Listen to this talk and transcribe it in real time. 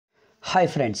Hi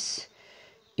friends,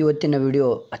 ಇವತ್ತಿನ video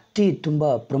ತುಂಬ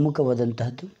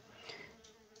ಪ್ರಮುಖವಾದಂತಹದ್ದು.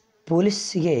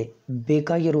 ಪೊಲೀಸಿಗೆ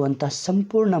ಬೇಕಾಗಿರುವಂಥ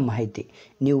ಸಂಪೂರ್ಣ ಮಾಹಿತಿ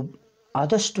ನೀವು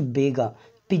ಆದಷ್ಟು ಬೇಗ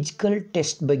ಫಿಸಿಕಲ್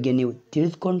ಟೆಸ್ಟ್ ಬಗ್ಗೆ ನೀವು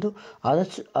ತಿಳಿದುಕೊಂಡು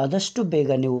ಆದಷ್ಟು ಬೇಗ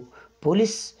ನೀವು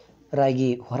ಪೊಲೀಸರಾಗಿ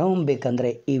ಹೊರಹೊಮ್ಮಬೇಕಂದ್ರೆ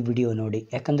ಈ ವಿಡಿಯೋ ನೋಡಿ.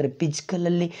 ಯಾಕಂದರೆ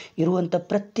ಫಿಸಿಕಲಲ್ಲಿ ಇರುವಂಥ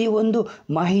ಪ್ರತಿಯೊಂದು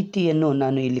ಮಾಹಿತಿಯನ್ನು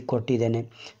ನಾನು ಇಲ್ಲಿ ಕೊಟ್ಟಿದ್ದೇನೆ.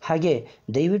 ಹಾಗೆ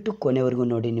ದಯವಿಟ್ಟು ಕೊನೆವರೆಗೂ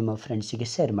ನೋಡಿ, ನಿಮ್ಮ ಫ್ರೆಂಡ್ಸಿಗೆ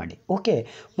ಶೇರ್ ಮಾಡಿ. ಓಕೆ,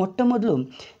 ಮೊಟ್ಟ ಮೊದಲು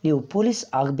ನೀವು ಪೊಲೀಸ್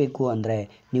ಆಗಬೇಕು ಅಂದರೆ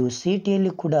ನೀವು CET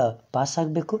ಕೂಡ ಪಾಸ್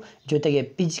ಆಗಬೇಕು, ಜೊತೆಗೆ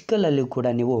ಫಿಸಿಕಲಲ್ಲಿ ಕೂಡ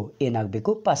ನೀವು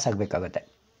ಏನಾಗಬೇಕು, ಪಾಸ್ ಆಗಬೇಕಾಗತ್ತೆ.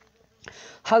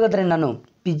 ಹಾಗಾದರೆ ನಾನು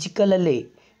ಫಿಸಿಕಲಲ್ಲಿ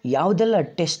ಯಾವುದೆಲ್ಲ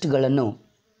ಟೆಸ್ಟ್ಗಳನ್ನು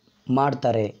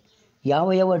ಮಾಡ್ತಾರೆ,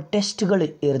 ಯಾವ ಟೆಸ್ಟ್ಗಳು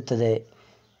ಇರ್ತದೆ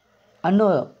ಅನ್ನೋ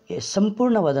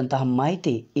ಸಂಪೂರ್ಣವಾದಂತಹ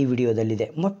ಮಾಹಿತಿ ಈ ವಿಡಿಯೋದಲ್ಲಿದೆ.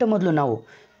 ಮೊಟ್ಟ ಮೊದಲು ನಾವು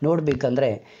ನೋಡಬೇಕಂದ್ರೆ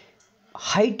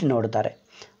ಹೈಟ್ ನೋಡ್ತಾರೆ.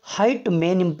 ಹೈಟ್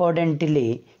ಮೇನ್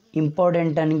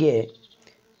ಇಂಪಾರ್ಟೆಂಟನಿಗೆ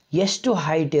ಎಷ್ಟು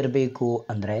ಹೈಟ್ ಇರಬೇಕು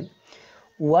ಅಂದರೆ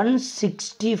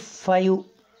 165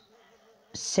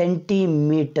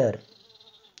 ಸೆಂಟಿಮೀಟರ್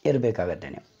ಇರಬೇಕಾಗತ್ತೆ.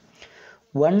 ನೀವು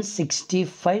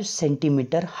 165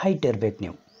 ಸೆಂಟಿಮೀಟರ್ ಹೈಟ್ ಇರಬೇಕು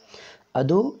ನೀವು.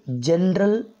 ಅದು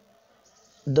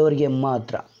ಜನರಲ್ದವ್ರಿಗೆ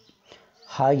ಮಾತ್ರ.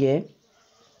 ಹಾಗೆ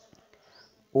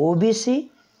OBC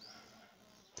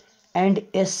ಆ್ಯಂಡ್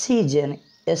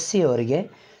SC ಅವರಿಗೆ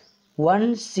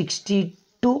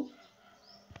 162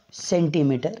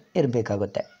 ಸೆಂಟಿಮೀಟರ್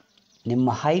ಇರಬೇಕಾಗುತ್ತೆ ನಿಮ್ಮ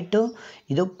ಹೈಟು.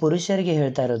 ಇದು ಪುರುಷರಿಗೆ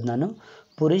ಹೇಳ್ತಾ ಇರೋದು ನಾನು.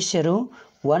 ಪುರುಷರು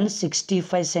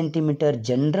 165 ಸೆಂಟಿಮೀಟರ್,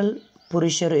 ಜನರಲ್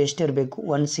ಪುರುಷರು ಎಷ್ಟಿರಬೇಕು,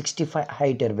 165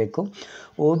 ಹೈಟ್ ಇರಬೇಕು.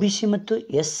 OBC ಮತ್ತು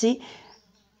SC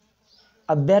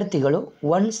ಅಭ್ಯರ್ಥಿಗಳು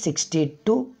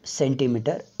 162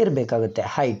 ಸೆಂಟಿಮೀಟರ್ ಇರಬೇಕಾಗುತ್ತೆ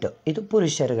ಹೈಟು. ಇದು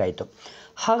ಪುರುಷರಿಗಾಯಿತು.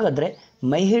 ಹಾಗಾದರೆ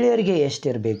ಮಹಿಳೆಯರಿಗೆ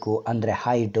ಎಷ್ಟಿರಬೇಕು ಅಂದರೆ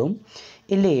ಹೈಟು,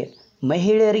 ಇಲ್ಲಿ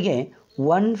ಮಹಿಳೆಯರಿಗೆ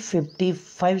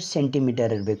 155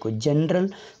 ಸೆಂಟಿಮೀಟರ್ ಇರಬೇಕು. ಜನರಲ್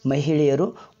ಮಹಿಳೆಯರು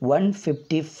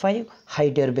 155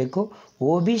 ಹೈಟ್ ಇರಬೇಕು.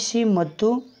 OBC ಮತ್ತು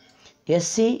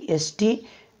SC ST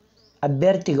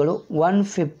ಅಭ್ಯರ್ಥಿಗಳು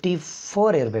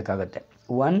 154 ಇರಬೇಕಾಗತ್ತೆ.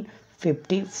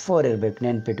 154 ಇರಬೇಕು,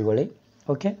 ನೆನ್ಪಿಟ್ಕೊಳ್ಳಿ.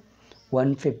 ಓಕೆ,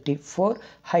 154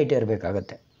 ಹೈಟ್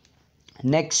ಇರಬೇಕಾಗತ್ತೆ.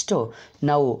 ನೆಕ್ಸ್ಟು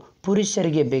ನಾವು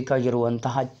ಪುರುಷರಿಗೆ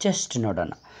ಬೇಕಾಗಿರುವಂತಹ ಚೆಸ್ಟ್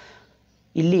ನೋಡೋಣ.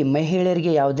 ಇಲ್ಲಿ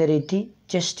ಮಹಿಳೆಯರಿಗೆ ಯಾವುದೇ ರೀತಿ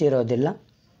ಚೆಸ್ಟ್ ಇರೋದಿಲ್ಲ.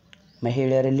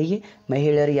 ಮಹಿಳೆಯರಿಗೆ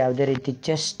ಯಾವುದೇ ರೀತಿ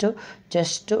ಚೆಸ್ಟ್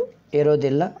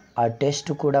ಇರೋದಿಲ್ಲ. ಆ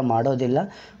ಟೆಸ್ಟ್ ಕೂಡ ಮಾಡೋದಿಲ್ಲ.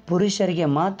 ಪುರುಷರಿಗೆ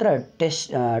ಮಾತ್ರ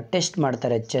ಟೆಸ್ಟ್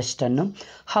ಮಾಡ್ತಾರೆ ಚೆಸ್ಟನ್ನು.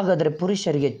 ಹಾಗಾದರೆ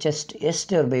ಪುರುಷರಿಗೆ ಚೆಸ್ಟ್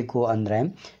ಎಷ್ಟು ಇರಬೇಕು ಅಂದರೆ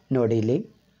ನೋಡಿ, ಇಲ್ಲಿ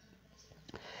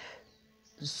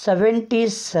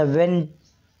 77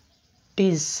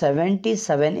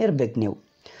 ಇರಬೇಕು. ನೀವು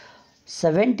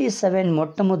 77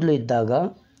 ಮೊಟ್ಟ ಮೊದಲು ಇದ್ದಾಗ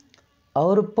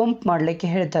ಅವರು ಪಂಪ್ ಮಾಡಲಿಕ್ಕೆ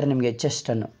ಹೇಳ್ತಾರೆ ನಿಮಗೆ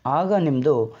ಚೆಸ್ಟನ್ನು. ಆಗ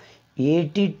ನಿಮ್ಮದು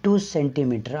 82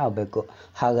 ಸೆಂಟಿಮೀಟರ್ ಆಗಬೇಕು.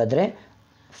 ಹಾಗಾದರೆ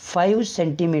 5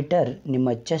 ಸೆಂಟಿಮೀಟರ್ ನಿಮ್ಮ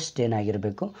ಚೆಸ್ಟ್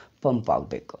ಏನಾಗಿರಬೇಕು, ಪಂಪ್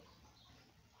ಆಗಬೇಕು,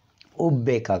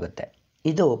 ಉಬ್ಬಬೇಕಾಗುತ್ತೆ.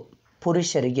 ಇದು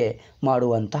ಪುರುಷರಿಗೆ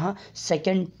ಮಾಡುವಂತಹ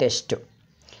ಸೆಕೆಂಡ್ ಟೆಸ್ಟು.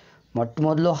 ಮೊಟ್ಟ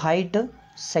ಮೊದಲು ಹೈಟ್,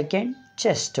 ಸೆಕೆಂಡ್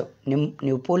ಚೆಸ್ಟು.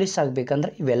 ನೀವು ಪೊಲೀಸ್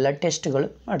ಆಗಬೇಕಂದ್ರೆ ಇವೆಲ್ಲ ಟೆಸ್ಟ್ಗಳು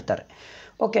ಮಾಡ್ತಾರೆ.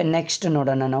 ಓಕೆ, ನೆಕ್ಸ್ಟ್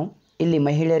ನೋಡೋಣ ನಾವು. ಇಲ್ಲಿ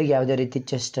ಮಹಿಳೆಯರಿಗೆ ಯಾವುದೇ ರೀತಿ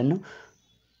ಚೆಸ್ಟನ್ನು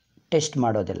ಟೆಸ್ಟ್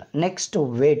ಮಾಡೋದಿಲ್ಲ. ನೆಕ್ಸ್ಟು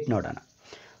ವೇಟ್ ನೋಡೋಣ.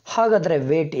 ಹಾಗಾದರೆ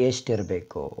ವೇಟ್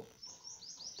ಎಷ್ಟಿರಬೇಕು?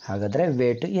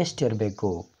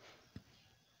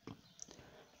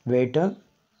 ವೇಟ್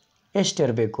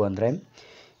ಎಷ್ಟಿರಬೇಕು ಅಂದರೆ,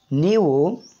 ನೀವು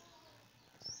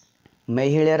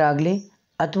ಮಹಿಳೆಯರಾಗಲಿ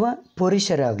ಅಥವಾ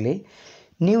ಪುರುಷರಾಗಲಿ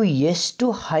ನೀವು ಎಷ್ಟು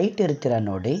ಹೈಟ್ ಇರ್ತೀರ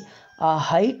ನೋಡಿ, ಆ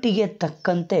ಹೈಟಿಗೆ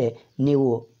ತಕ್ಕಂತೆ ನೀವು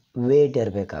ವೇಟ್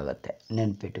ಇರಬೇಕಾಗತ್ತೆ.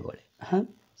 ನೆನ್ಪಿಟ್ಕೊಳ್ಳಿ.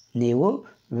 ನೀವು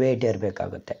ವೇಟ್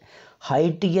ಇರಬೇಕಾಗತ್ತೆ.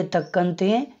 ಹೈಟಿಗೆ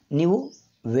ತಕ್ಕಂತೆಯೇ ನೀವು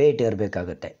ವೇಟ್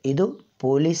ಇರಬೇಕಾಗತ್ತೆ. ಇದು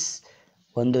ಪೊಲೀಸ್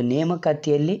ಒಂದು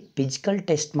ನೇಮಕಾತಿಯಲ್ಲಿ ಫಿಸಿಕಲ್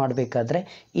ಟೆಸ್ಟ್ ಮಾಡಬೇಕಾದ್ರೆ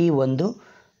ಈ ಒಂದು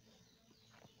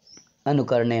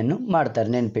ಅನುಕರಣೆಯನ್ನು ಮಾಡ್ತಾರೆ,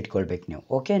 ನೆನ್ಪಿಟ್ಕೊಳ್ಬೇಕು ನೀವು.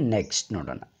 ಓಕೆ, ನೆಕ್ಸ್ಟ್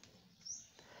ನೋಡೋಣ.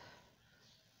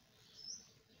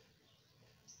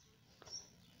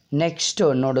 ನೆಕ್ಸ್ಟು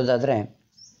ನೋಡೋದಾದರೆ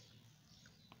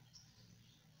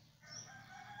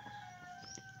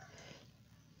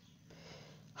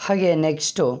ಹಾಗೆ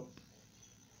ನೆಕ್ಸ್ಟು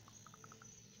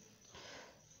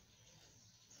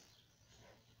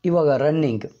ಇವಾಗ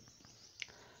ರನ್ನಿಂಗ್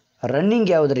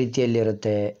ಯಾವುದೇ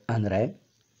ರೀತಿಯಲ್ಲಿರುತ್ತೆ ಅಂದರೆ,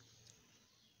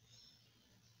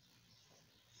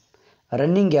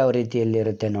 ಯಾವ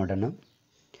ರೀತಿಯಲ್ಲಿರುತ್ತೆ ನೋಡೋಣ.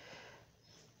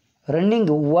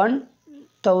 ರನ್ನಿಂಗ್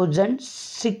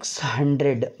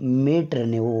 1600 ಮೀಟ್ರ್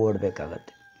ನೀವು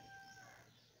ಓಡಬೇಕಾಗತ್ತೆ.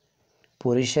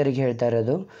 ಪುರುಷರಿಗೆ ಹೇಳ್ತಾ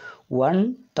ಇರೋದು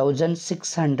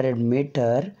 1600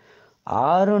 ಮೀಟರ್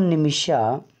 6 ನಿಮಿಷ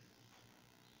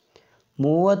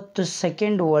 30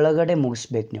 ಸೆಕೆಂಡ್ ಒಳಗಡೆ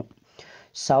ಮುಗಿಸ್ಬೇಕು ನೀವು.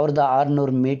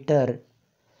 1600 ಮೀಟರ್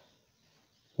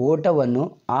ಓಟವನ್ನು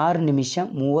 6 ನಿಮಿಷ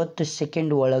 30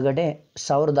 ಸೆಕೆಂಡ್ ಒಳಗಡೆ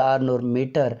 1600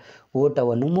 ಮೀಟರ್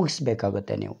ಓಟವನ್ನು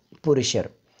ಮುಗಿಸ್ಬೇಕಾಗುತ್ತೆ ನೀವು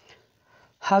ಪುರುಷರು.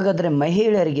 ಹಾಗಾದರೆ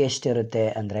ಮಹಿಳೆಯರಿಗೆ ಎಷ್ಟಿರುತ್ತೆ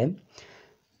ಅಂದರೆ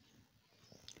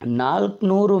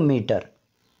 400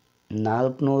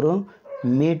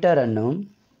 ಮೀಟರನ್ನು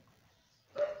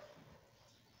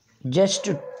ಜಸ್ಟ್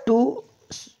 2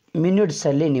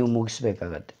 ಮಿನಿಟ್ಸಲ್ಲಿ ನೀವು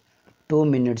ಮುಗಿಸ್ಬೇಕಾಗತ್ತೆ. 2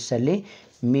 ಮಿನಿಟ್ಸಲ್ಲಿ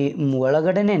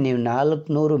ಒಳಗಡೆ ನೀವು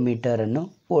 400 ಮೀಟರನ್ನು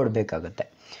ಓಡಬೇಕಾಗತ್ತೆ.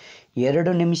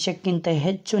 2 ನಿಮಿಷಕ್ಕಿಂತ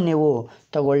ಹೆಚ್ಚು ನೀವು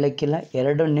ತಗೊಳ್ಳೋಕ್ಕಿಲ್ಲ.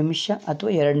 2 ನಿಮಿಷ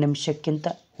ಅಥವಾ 2 ನಿಮಿಷಕ್ಕಿಂತ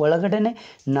ಒಳಗಡೆ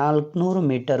 400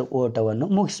 ಮೀಟರ್ ಓಟವನ್ನು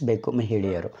ಮುಗಿಸ್ಬೇಕು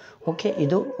ಮಹಿಳೆಯರು. ಓಕೆ,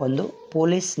 ಇದು ಒಂದು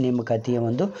ಪೊಲೀಸ್ ನೇಮಕಾತಿಯ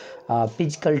ಒಂದು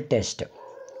ಫಿಸಿಕಲ್ ಟೆಸ್ಟ್.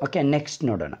 ಓಕೆ, ನೆಕ್ಸ್ಟ್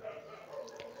ನೋಡೋಣ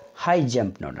ಹೈ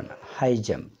ಜಂಪ್ ನೋಡೋಣ. ಹೈ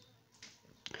ಜಂಪ್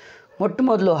ಮೊಟ್ಟ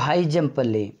ಮೊದಲು ಹೈ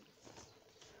ಜಂಪಲ್ಲಿ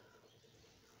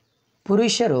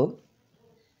ಪುರುಷರು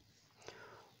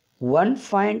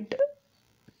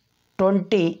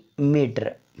 1.20 ಮೀಟ್ರ್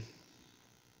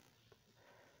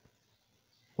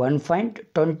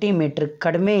 1.20 ಮೀಟ್ರ್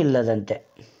ಕಡಿಮೆ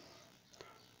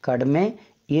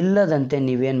ಇಲ್ಲದಂತೆ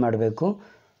ನೀವೇನು ಮಾಡಬೇಕು,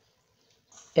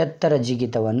 ಎತ್ತರ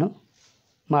ಜಿಗಿತವನ್ನು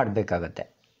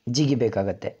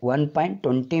ಜಿಗಿಬೇಕಾಗತ್ತೆ.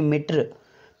 1.20 ಮೀಟ್ರ್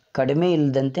ಕಡಿಮೆ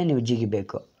ಇಲ್ಲದಂತೆ ನೀವು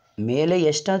ಜಿಗಿಬೇಕು. ಮೇಲೆ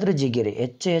ಎಷ್ಟಾದರೂ ಜಿಗಿರಿ,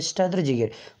 ಎಷ್ಟಾದರೂ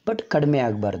ಜಿಗಿರಿ, ಬಟ್ ಕಡಿಮೆ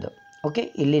ಆಗಬಾರ್ದು. ಓಕೆ,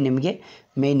 ಇಲ್ಲಿ ನಿಮಗೆ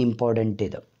ಮೇನ್ ಇಂಪಾರ್ಟೆಂಟ್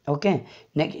ಇದು. ಓಕೆ,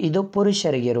 ಇದು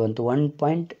ಪುರುಷರಿಗೆ ಇರುವಂಥ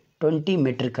 1.20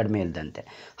 ಮೀಟ್ರ್ ಕಡಿಮೆ ಇಲ್ಲದಂತೆ.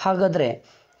 ಹಾಗಾದರೆ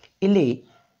ಇಲ್ಲಿ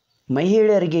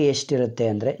ಮಹಿಳೆಯರಿಗೆ ಎಷ್ಟಿರುತ್ತೆ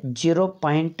ಅಂದರೆ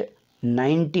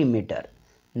 0.90 ಮೀಟರ್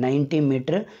 90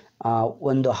 ಮೀಟ್ರ್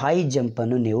ಒಂದು ಹೈ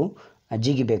ಜಂಪನ್ನು ನೀವು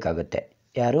ಜಿಗಿಬೇಕಾಗುತ್ತೆ.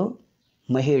 ಯಾರು?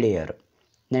 ಮಹಿಳೆಯರು.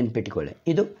 ನೆನ್ಪಿಟ್ಕೊಳ್ಳಿ,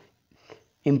 ಇದು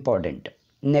ಇಂಪಾರ್ಟೆಂಟ್.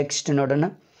 ನೆಕ್ಸ್ಟ್ ನೋಡೋಣ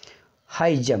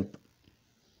ಹೈ ಜಂಪ್.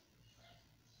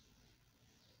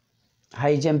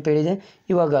 ಹೈ ಜಂಪ್ ಹೇಳಿದೆ.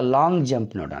 ಇವಾಗ ಲಾಂಗ್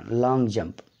ಜಂಪ್ ನೋಡೋಣ.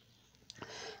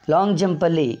 ಲಾಂಗ್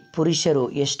ಜಂಪಲ್ಲಿ ಪುರುಷರು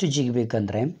ಎಷ್ಟು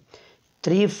ಜಿಗಬೇಕಂದ್ರೆ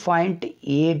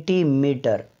 3.80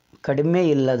 ಮೀಟರ್ ಕಡಿಮೆ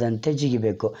ಇಲ್ಲದಂತೆ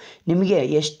ಜಿಗಿಬೇಕು. ನಿಮಗೆ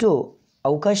ಎಷ್ಟು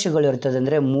ಅವಕಾಶಗಳಿರ್ತದೆ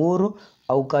ಅಂದರೆ 3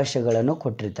 ಅವಕಾಶಗಳನ್ನು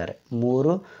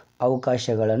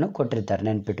ಕೊಟ್ಟಿರ್ತಾರೆ.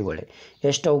 ನೆನ್ಪಿಟ್ಕೊಳ್ಳಿ,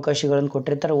 ಎಷ್ಟು ಅವಕಾಶಗಳನ್ನು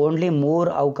ಕೊಟ್ಟಿರ್ತಾರೆ? ಓನ್ಲಿ 3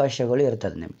 ಅವಕಾಶಗಳು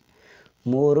ಇರ್ತದೆ ನಿಮಗೆ.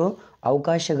 3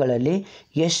 ಅವಕಾಶಗಳಲ್ಲಿ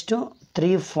ಎಷ್ಟು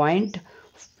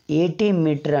 3.80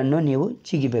 ಮೀಟ್ರನ್ನು ನೀವು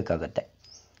ಜಿಗಿಬೇಕಾಗತ್ತೆ.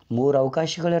 3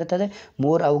 ಅವಕಾಶಗಳಿರ್ತದೆ.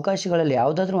 3 ಅವಕಾಶಗಳಲ್ಲಿ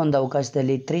ಯಾವುದಾದ್ರೂ ಒಂದು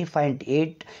ಅವಕಾಶದಲ್ಲಿ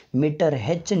 3.8 ಮೀಟರ್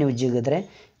ಹೆಚ್ಚು ನೀವು ಜಿಗಿದ್ರೆ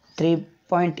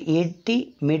 3.80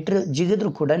 ಮೀಟ್ರ್ ಜಿಗಿದ್ರೂ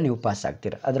ಕೂಡ ನೀವು ಪಾಸ್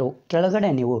ಆಗ್ತೀರ. ಅದರ ಕೆಳಗಡೆ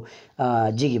ನೀವು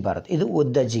ಜಿಗಿಬಾರದು. ಇದು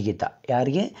ಉದ್ದ ಜಿಗಿತ.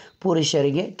 ಯಾರಿಗೆ?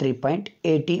 ಪುರುಷರಿಗೆ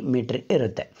 3.80 ಮೀಟ್ರ್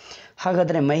ಇರುತ್ತೆ.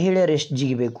 ಹಾಗಾದರೆ ಮಹಿಳೆಯರು ಎಷ್ಟು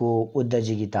ಜಿಗಿಬೇಕು ಉದ್ದ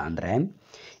ಜಿಗಿತ ಅಂದರೆ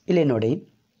ಇಲ್ಲಿ ನೋಡಿ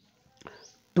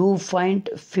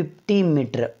 2.50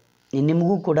 ಮೀಟ್ರ್.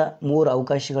 ನಿಮಗೂ ಕೂಡ 3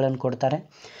 ಅವಕಾಶಗಳನ್ನು ಕೊಡ್ತಾರೆ.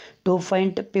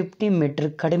 2.50 ಮೀಟ್ರ್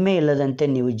ಕಡಿಮೆ ಇಲ್ಲದಂತೆ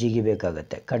ನೀವು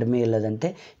ಜಿಗಿಬೇಕಾಗತ್ತೆ.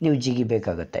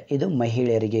 ಇದು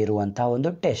ಮಹಿಳೆಯರಿಗೆ ಇರುವಂಥ ಒಂದು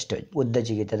ಟೆಸ್ಟ್. ಉದ್ದ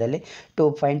ಜಿಗಿತದಲ್ಲಿ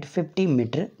 2.50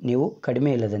 ಮೀಟ್ರ್ ನೀವು ಕಡಿಮೆ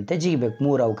ಇಲ್ಲದಂತೆ ಜಿಗಿಬೇಕು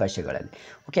 3 ಅವಕಾಶಗಳಲ್ಲಿ.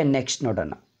 ಓಕೆ, ನೆಕ್ಸ್ಟ್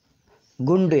ನೋಡೋಣ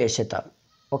ಗುಂಡು ಎಸೆತ.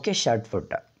 Okay, shot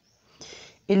put.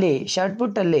 ಇಲ್ಲಿ ಶಾರ್ಟ್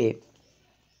ಪುಟ್ಟಲ್ಲಿ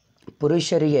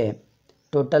ಪುರುಷರಿಗೆ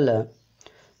ಟೋಟಲ್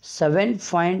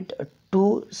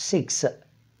 7.26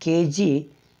 kg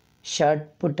ಶಾರ್ಟ್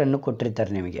ಪುಟ್ಟನ್ನು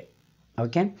ಕೊಟ್ಟಿರ್ತಾರೆ ನಿಮಗೆ.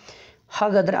 ಓಕೆ,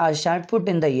 ಹಾಗಾದರೆ ಆ ಶಾರ್ಟ್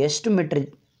ಪುಟ್ಟಿಂದ ಎಷ್ಟು ಮೀಟ್ರ್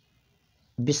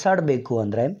ಬಿಸಾಡಬೇಕು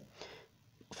ಅಂದರೆ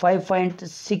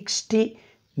 5.60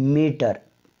 ಮೀಟರ್.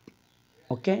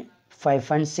 ಓಕೆ,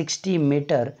 5.60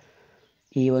 ಮೀಟರ್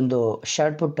ಈ ಒಂದು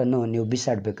ಶಾರ್ಟ್ ಪುಟ್ಟನ್ನು ನೀವು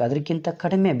ಬಿಸಾಡಬೇಕು. ಅದಕ್ಕಿಂತ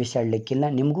ಕಡಿಮೆ ಬಿಸಾಡಲಿಕ್ಕಿಲ್ಲ.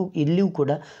 ನಿಮಗೂ ಇಲ್ಲಿಯೂ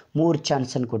ಕೂಡ 3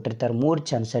 ಚಾನ್ಸನ್ನು ಕೊಟ್ಟಿರ್ತಾರೆ. 3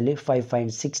 ಚಾನ್ಸಲ್ಲಿ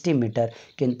 5.60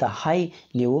 ಮೀಟರ್ಗಿಂತ ಹೈ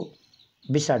ನೀವು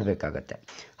ಬಿಸಾಡಬೇಕಾಗತ್ತೆ.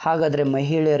 ಹಾಗಾದರೆ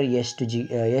ಮಹಿಳೆಯರು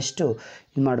ಎಷ್ಟು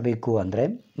ಇದು ಮಾಡಬೇಕು ಅಂದರೆ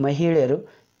ಮಹಿಳೆಯರು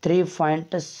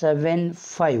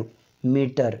 3.75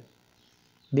 ಮೀಟರ್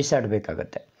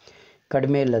ಬಿಸಾಡಬೇಕಾಗತ್ತೆ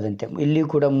ಕಡಿಮೆ ಇಲ್ಲದಂತೆ. ಇಲ್ಲಿಯೂ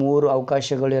ಕೂಡ 3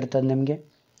 ಅವಕಾಶಗಳು ಇರ್ತದೆ ನಿಮಗೆ.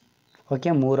 ಓಕೆ,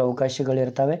 3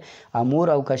 ಅವಕಾಶಗಳಿರ್ತವೆ. ಆ 3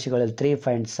 ಅವಕಾಶಗಳಲ್ಲಿ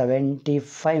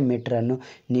 3.75 ಮೀಟ್ರನ್ನು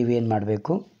ನೀವೇನು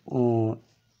ಮಾಡಬೇಕು,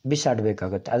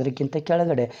 ಬಿಸಾಡಬೇಕಾಗುತ್ತೆ. ಅದಕ್ಕಿಂತ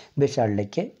ಕೆಳಗಡೆ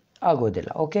ಬಿಸಾಡಲಿಕ್ಕೆ ಆಗೋದಿಲ್ಲ.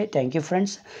 Okay, thank you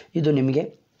friends. ಇದು ನಿಮಗೆ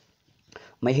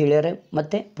ಮಹಿಳೆಯರು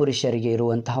ಮತ್ತು ಪುರುಷರಿಗೆ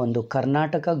ಇರುವಂತಹ ಒಂದು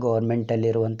ಕರ್ನಾಟಕ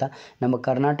ಗೌರ್ಮೆಂಟಲ್ಲಿರುವಂಥ ನಮ್ಮ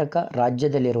ಕರ್ನಾಟಕ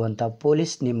ರಾಜ್ಯದಲ್ಲಿರುವಂಥ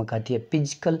ಪೊಲೀಸ್ ನೇಮಕಾತಿಯ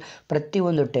ಫಿಸಿಕಲ್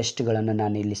ಪ್ರತಿಯೊಂದು ಟೆಸ್ಟ್ಗಳನ್ನು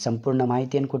ನಾನು ಇಲ್ಲಿ ಸಂಪೂರ್ಣ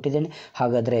ಮಾಹಿತಿಯನ್ನು ಕೊಟ್ಟಿದ್ದೇನೆ.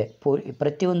 ಹಾಗಾದರೆ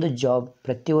ಪ್ರತಿಯೊಂದು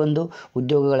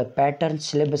ಉದ್ಯೋಗಗಳ ಪ್ಯಾಟರ್ನ್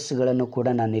ಸಿಲೆಬಸ್ಗಳನ್ನು ಕೂಡ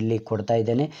ನಾನು ಇಲ್ಲಿ ಕೊಡ್ತಾ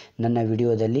ಇದ್ದೇನೆ ನನ್ನ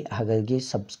ವಿಡಿಯೋದಲ್ಲಿ. ಹಾಗಾಗಿ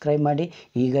ಸಬ್ಸ್ಕ್ರೈಬ್ ಮಾಡಿ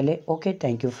ಈಗಲೇ. Okay,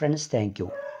 thank you friends, thank you.